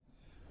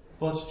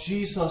But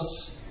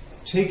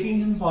Jesus, taking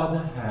him by the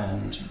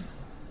hand,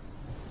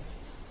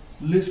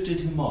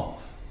 lifted him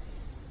up,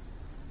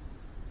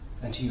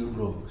 and he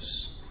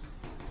arose.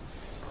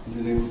 In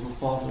the name of the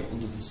Father,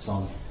 and of the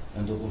Son,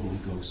 and of the Holy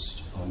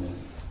Ghost. Amen.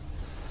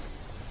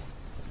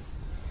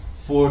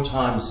 4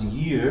 times a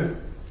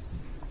year,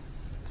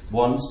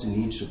 once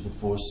in each of the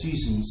 4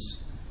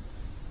 seasons,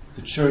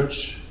 the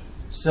Church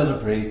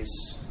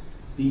celebrates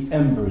the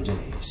Ember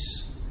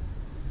Days.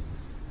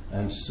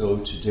 And so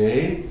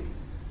today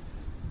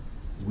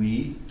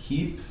we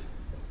keep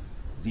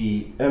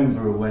the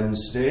Ember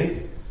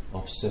Wednesday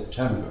of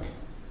September,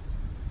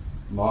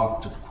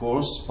 marked, of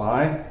course,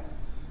 by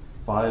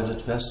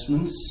violet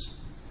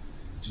vestments.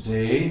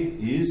 Today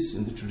is,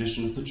 in the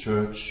tradition of the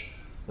Church,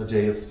 a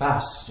day of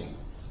fasting.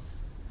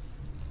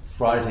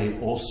 Friday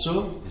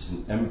also is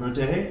an Ember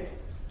Day,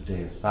 a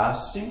day of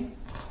fasting,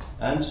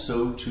 and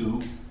so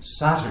too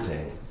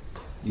Saturday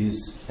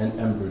is an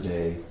Ember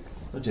Day,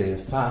 a day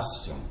of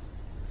fasting.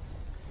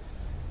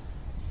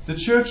 The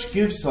Church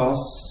gives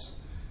us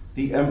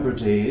the Ember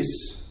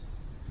Days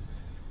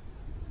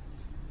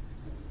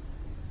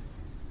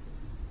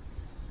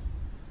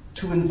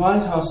to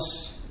invite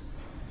us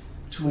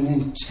to an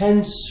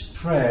intense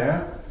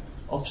prayer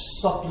of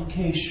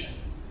supplication,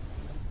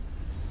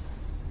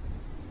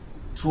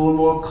 to a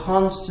more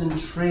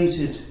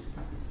concentrated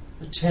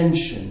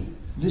attention,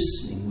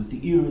 listening with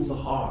the ear of the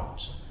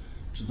heart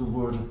to the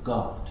Word of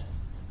God,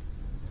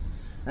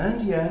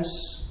 and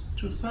yes,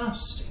 to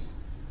fasting.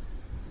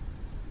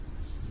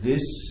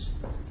 This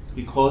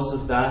because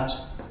of that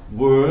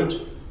word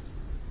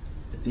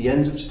at the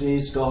end of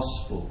today's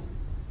Gospel.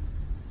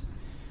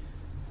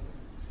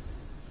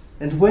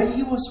 And when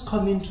he was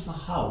come into the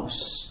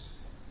house,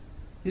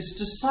 his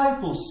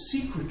disciples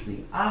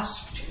secretly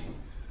asked him,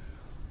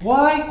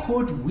 "Why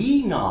could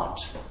we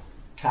not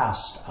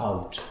cast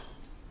out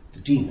the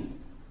demon?"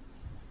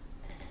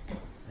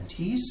 And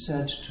he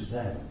said to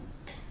them,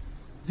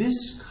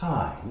 "This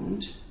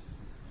kind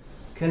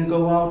can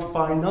go out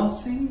by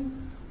nothing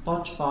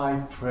but by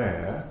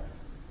prayer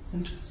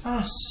and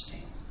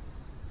fasting."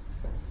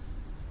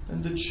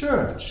 And the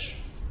Church,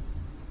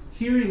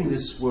 hearing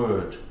this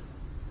word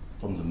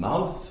from the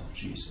mouth of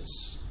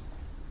Jesus,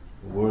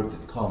 a word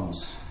that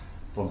comes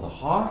from the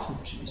heart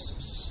of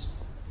Jesus,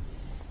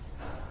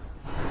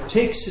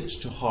 takes it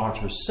to heart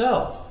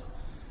herself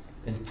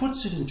and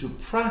puts it into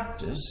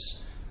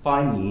practice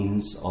by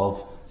means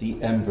of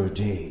the Ember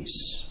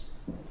Days.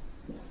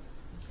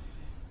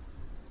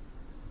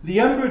 The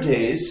Ember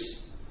Days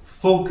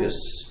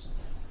focus,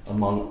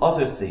 among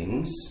other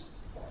things,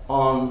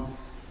 on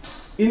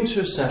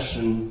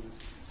intercession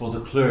for the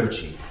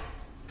clergy.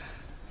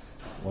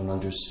 One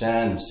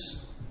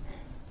understands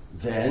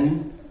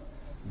then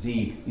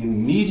the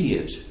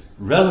immediate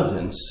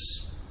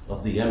relevance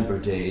of the Ember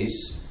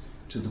Days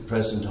to the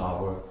present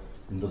hour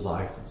in the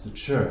life of the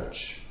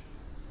Church.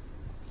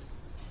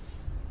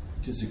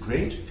 It is a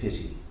great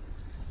pity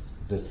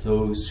that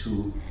those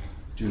who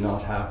do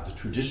not have the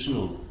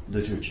traditional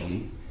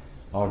liturgy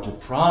are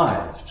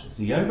deprived of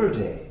the Ember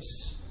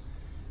Days,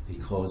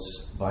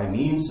 because by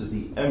means of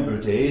the Ember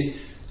Days,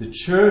 the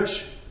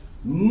Church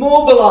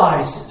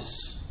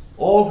mobilizes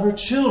all her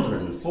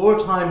children 4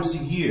 times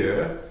a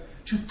year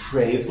to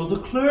pray for the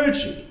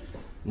clergy.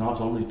 Not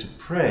only to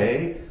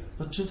pray,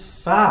 but to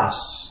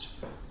fast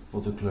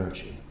for the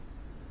clergy.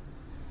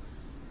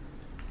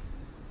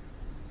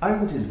 I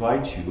would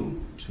invite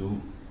you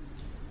to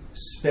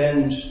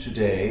spend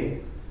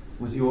today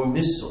with your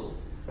missal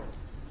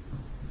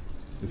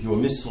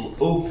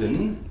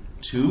open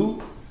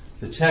to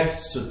the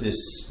texts of this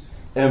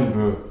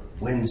Ember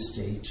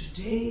Wednesday.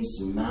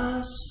 Today's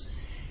Mass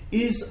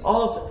is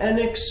of an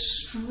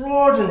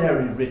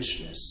extraordinary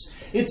richness.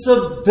 It's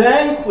a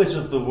banquet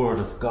of the Word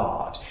of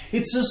God.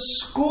 It's a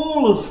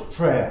school of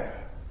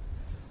prayer.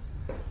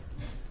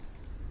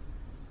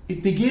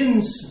 It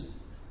begins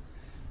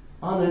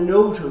on a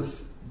note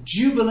of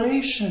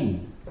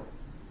jubilation.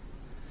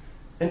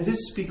 And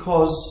this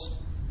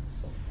because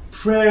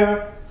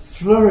prayer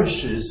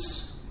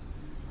flourishes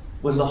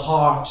when the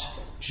heart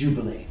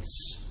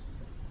jubilates.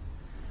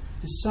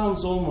 This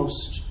sounds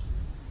almost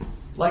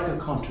like a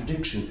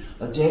contradiction,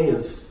 a day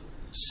of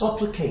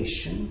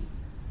supplication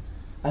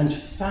and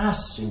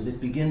fasting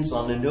that begins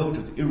on a note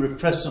of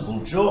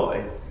irrepressible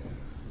joy.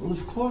 Well,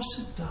 of course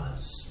it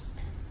does.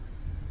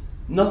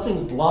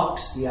 Nothing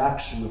blocks the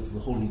action of the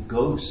Holy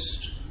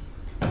Ghost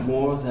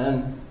more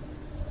than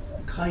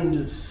a kind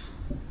of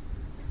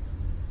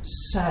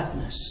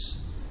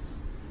sadness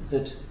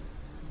that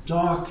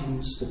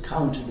darkens the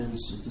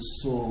countenance of the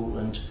soul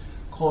and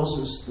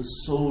causes the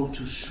soul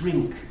to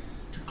shrink,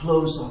 to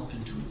close up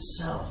into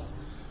itself,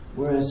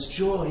 whereas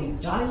joy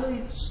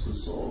dilates the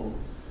soul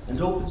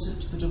and opens it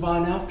to the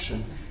divine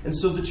action. And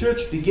so the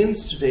Church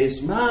begins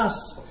today's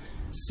Mass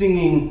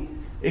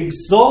singing,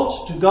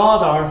 "Exalt to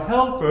God our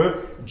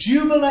helper,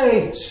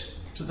 jubilate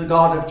to the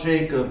God of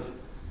Jacob,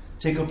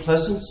 take a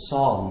pleasant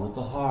psalm with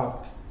the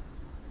harp."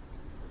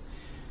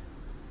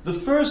 The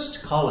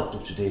first collect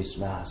of today's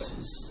Mass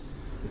is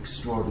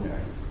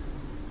extraordinary.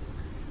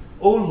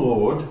 O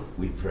Lord,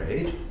 we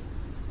prayed,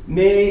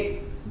 may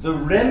the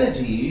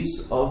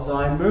remedies of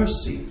thy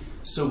mercy.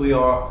 So we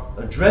are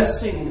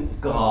addressing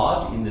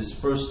God in this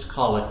first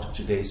collect of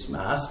today's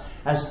Mass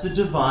as the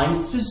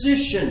divine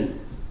physician,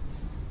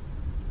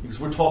 because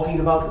we're talking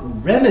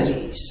about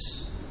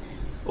remedies.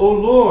 O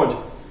Lord,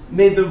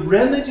 may the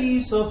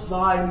remedies of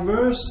thy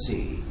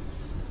mercy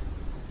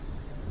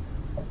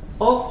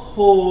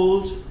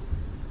uphold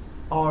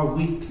our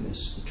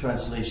weakness, the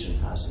translation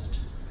has it,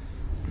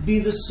 be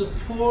the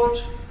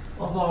support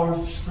of our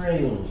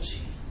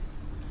frailty.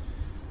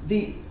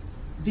 The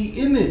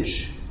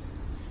image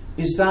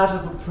is that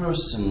of a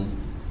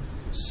person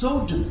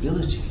so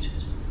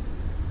debilitated,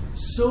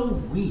 so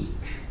weak,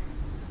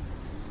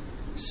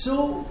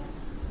 so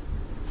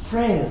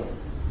frail,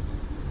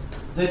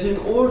 that in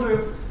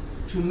order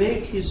to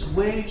make his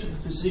way to the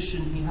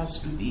physician, he has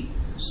to be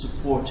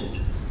supported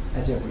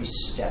at every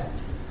step.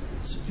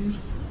 It's a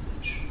beautiful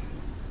image.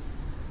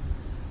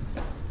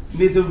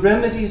 May the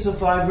remedies of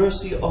thy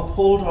mercy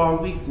uphold our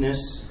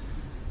weakness,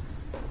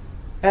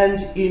 and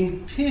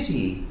in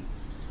pity.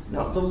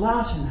 Now, the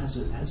Latin has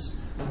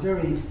a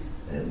very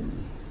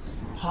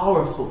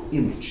powerful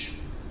image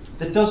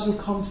that doesn't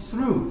come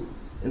through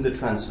in the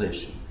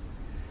translation.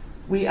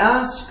 We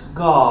ask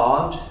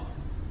God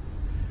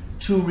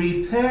to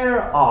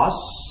repair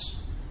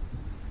us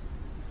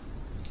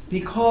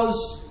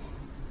because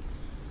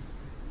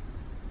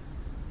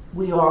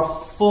we are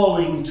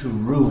falling to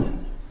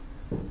ruin.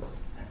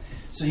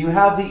 So you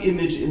have the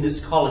image in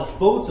this collect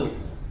both of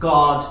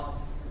God,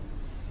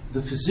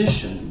 the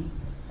physician,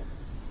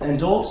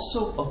 and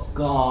also of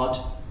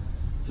God,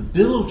 the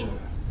builder,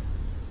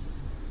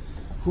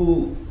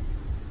 who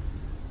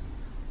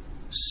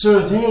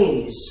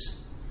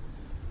surveys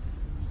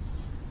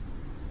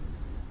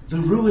the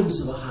ruins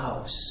of a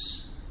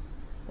house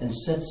and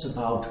sets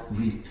about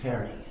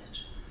repairing it,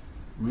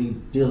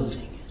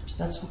 rebuilding it.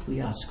 That's what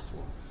we ask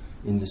for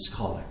in this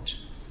collect.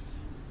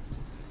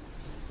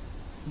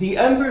 The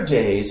Ember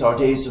Days are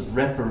days of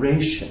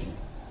reparation.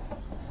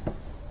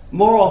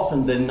 More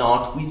often than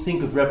not, we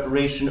think of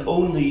reparation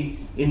only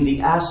in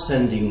the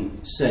ascending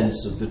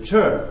sense of the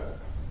term.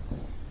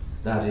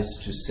 That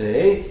is to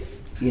say,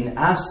 in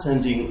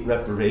ascending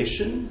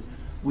reparation,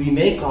 we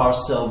make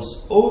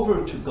ourselves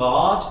over to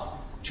God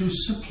to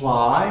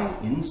supply,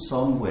 in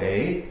some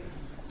way,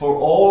 for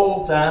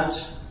all that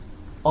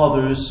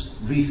others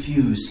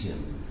refuse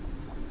him.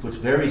 Put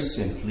very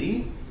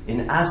simply,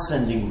 in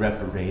ascending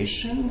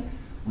reparation,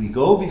 we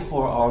go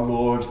before our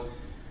Lord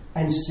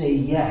and say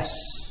yes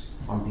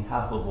on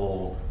behalf of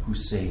all who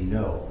say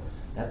no.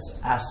 That's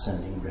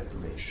ascending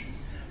reparation.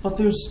 But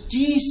there's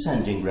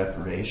descending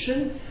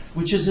reparation,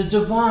 which is a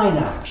divine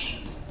action.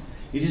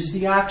 It is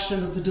the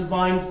action of the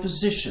divine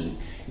physician.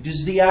 It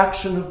is the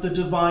action of the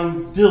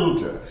divine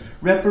builder.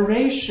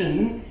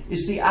 Reparation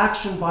is the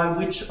action by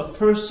which a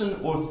person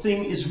or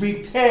thing is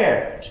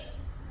repaired.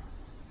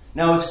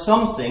 Now, if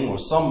something or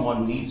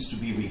someone needs to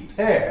be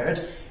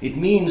repaired, it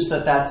means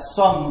that that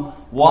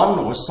someone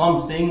or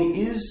something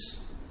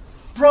is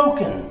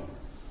broken,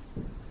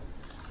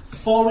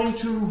 falling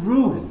to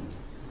ruin,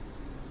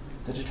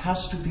 that it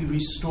has to be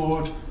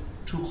restored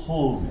to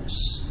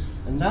wholeness.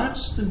 And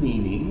that's the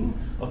meaning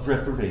of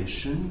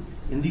reparation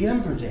in the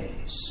Ember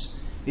Days.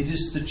 It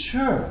is the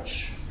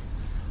church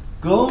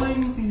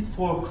going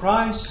before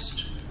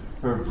Christ,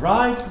 her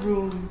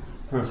bridegroom,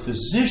 her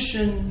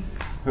physician,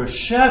 her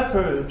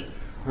shepherd,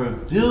 her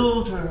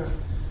builder,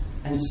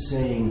 and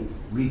saying,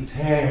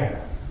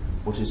 repair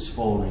what is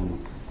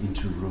falling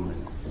into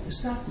ruin.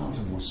 Is that not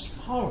a most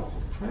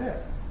powerful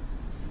prayer?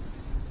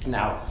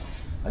 Now,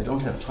 I don't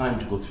have time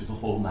to go through the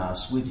whole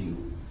Mass with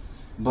you,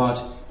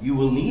 but you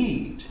will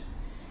need,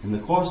 in the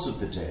course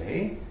of the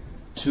day,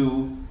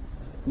 to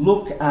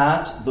look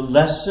at the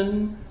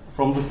lesson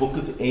from the book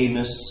of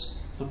Amos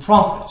the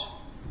prophet.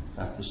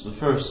 That was the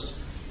first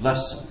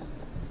lesson.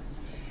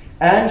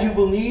 And you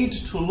will need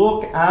to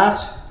look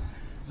at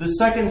the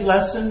second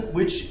lesson,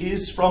 which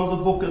is from the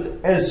book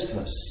of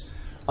Esdras,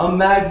 a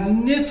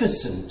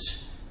magnificent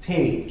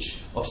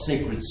page of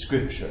sacred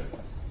scripture.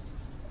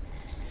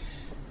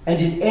 And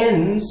it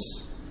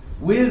ends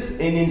with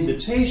an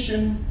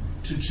invitation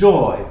to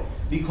joy,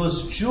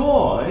 because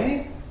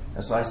joy,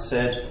 as I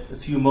said a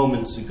few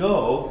moments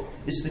ago,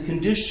 is the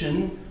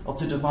condition of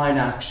the divine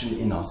action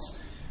in us.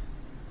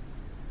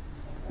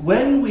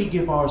 When we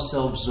give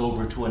ourselves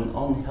over to an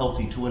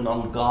unhealthy, to an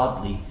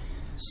ungodly,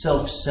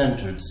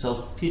 self-centered,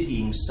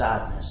 self-pitying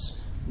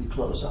sadness, we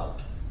close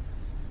up.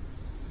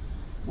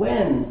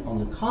 When, on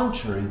the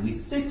contrary, we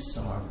fix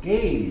our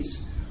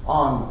gaze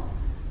on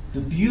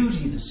the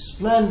beauty, the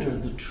splendor,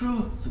 the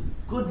truth, the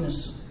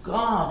goodness of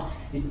God,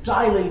 it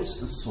dilates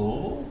the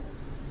soul,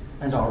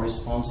 and our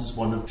response is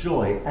one of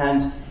joy.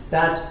 And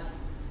that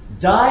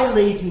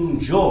dilating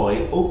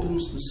joy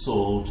opens the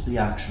soul to the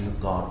action of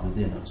God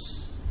within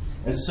us.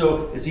 And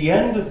so, at the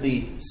end of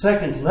the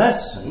second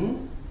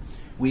lesson,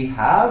 we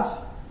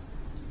have,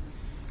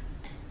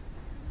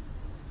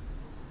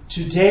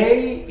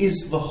 today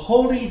is the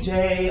holy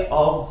day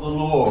of the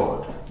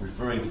Lord,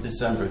 referring to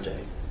this Ember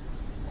Day.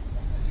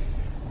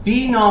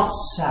 Be not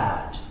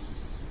sad,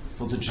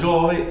 for the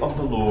joy of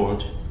the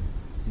Lord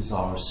is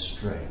our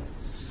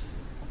strength.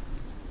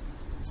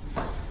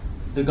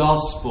 The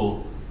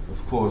gospel,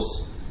 of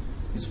course,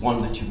 is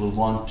one that you will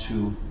want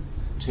to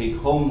take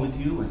home with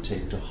you and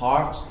take to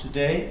heart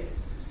today,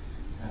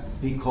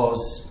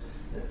 because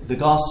the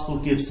gospel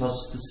gives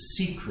us the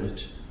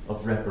secret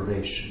of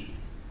reparation.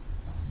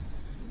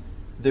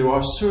 There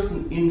are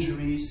certain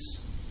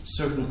injuries,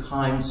 certain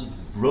kinds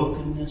of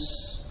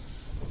brokenness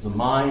of the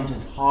mind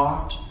and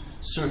heart,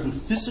 certain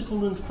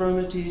physical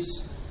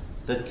infirmities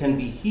that can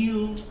be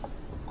healed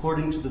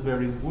according to the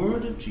very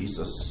word of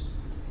Jesus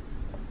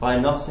by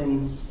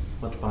nothing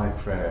but by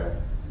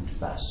prayer and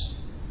fasting.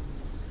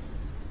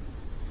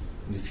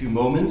 In a few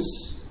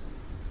moments,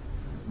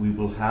 we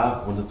will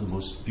have one of the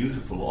most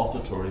beautiful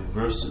offertory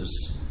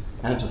verses,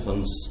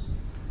 antiphons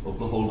of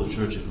the whole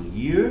liturgical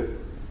year,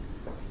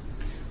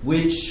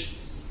 which,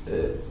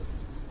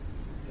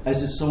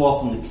 as is so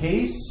often the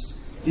case,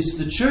 is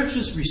the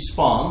Church's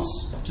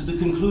response to the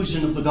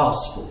conclusion of the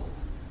Gospel.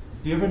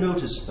 Have you ever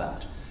noticed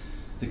that?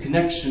 The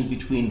connection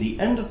between the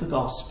end of the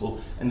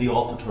Gospel and the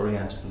offertory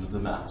antiphon of the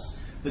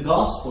Mass. The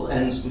Gospel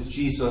ends with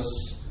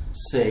Jesus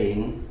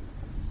saying,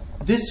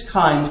 "This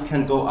kind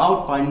can go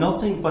out by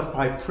nothing but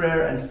by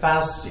prayer and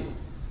fasting."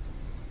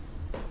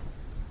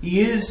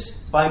 He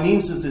is, by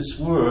means of this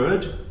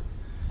word,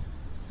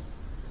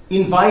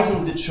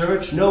 inviting the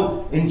church,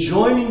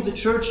 enjoining the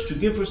church to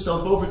give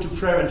herself over to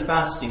prayer and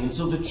fasting. And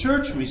so the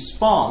church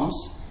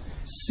responds,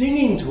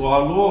 singing to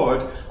our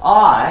Lord,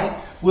 "I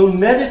will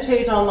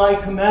meditate on thy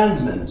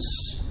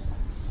commandments,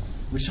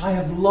 which I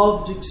have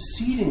loved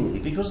exceedingly,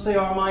 because they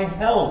are my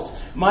health,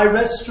 my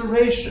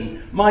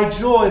restoration, my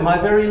joy, my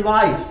very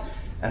life.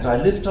 And I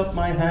lift up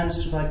my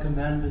hands to thy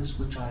commandments,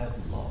 which I have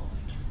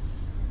loved."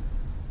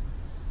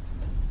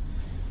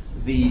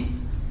 The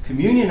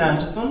communion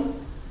antiphon,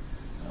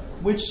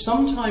 which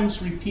sometimes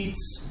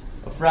repeats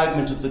a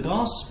fragment of the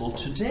Gospel,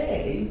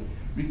 today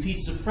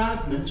repeats a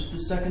fragment of the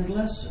second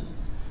lesson.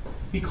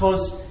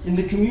 Because in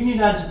the communion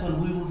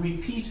antiphon we will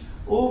repeat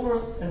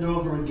over and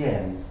over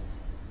again,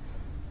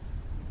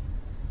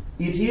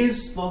 "It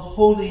is the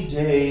holy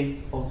day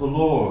of the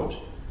Lord.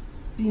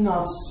 Be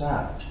not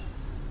sad,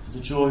 for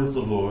the joy of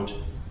the Lord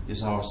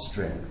is our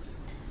strength."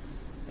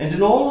 And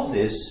in all of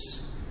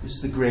this is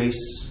the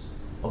grace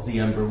of the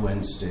Ember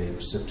Wednesday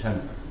of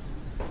September.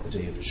 A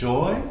day of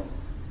joy,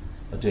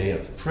 a day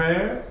of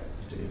prayer,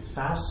 a day of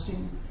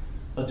fasting,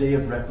 a day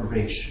of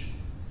reparation.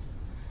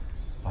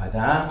 By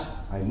that,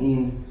 I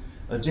mean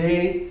a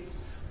day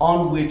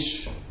on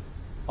which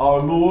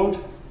our Lord,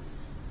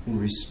 in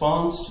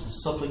response to the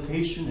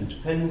supplication and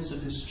penance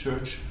of his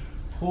church,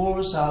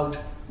 pours out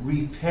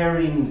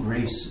repairing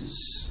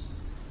graces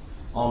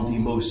on the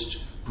most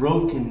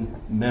broken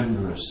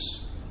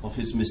members of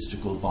his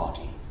mystical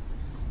body.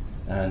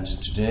 And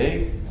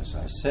today, as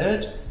I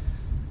said,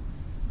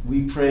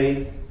 we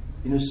pray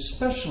in a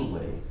special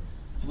way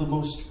for the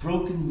most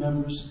broken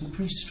members of the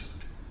priesthood.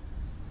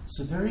 It's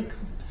a very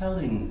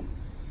compelling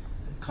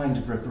kind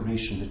of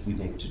reparation that we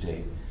make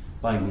today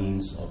by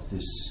means of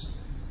this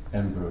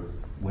Ember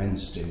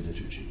Wednesday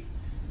liturgy.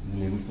 In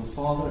the name of the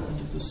Father, and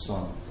of the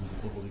Son, and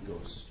of the Holy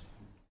Ghost.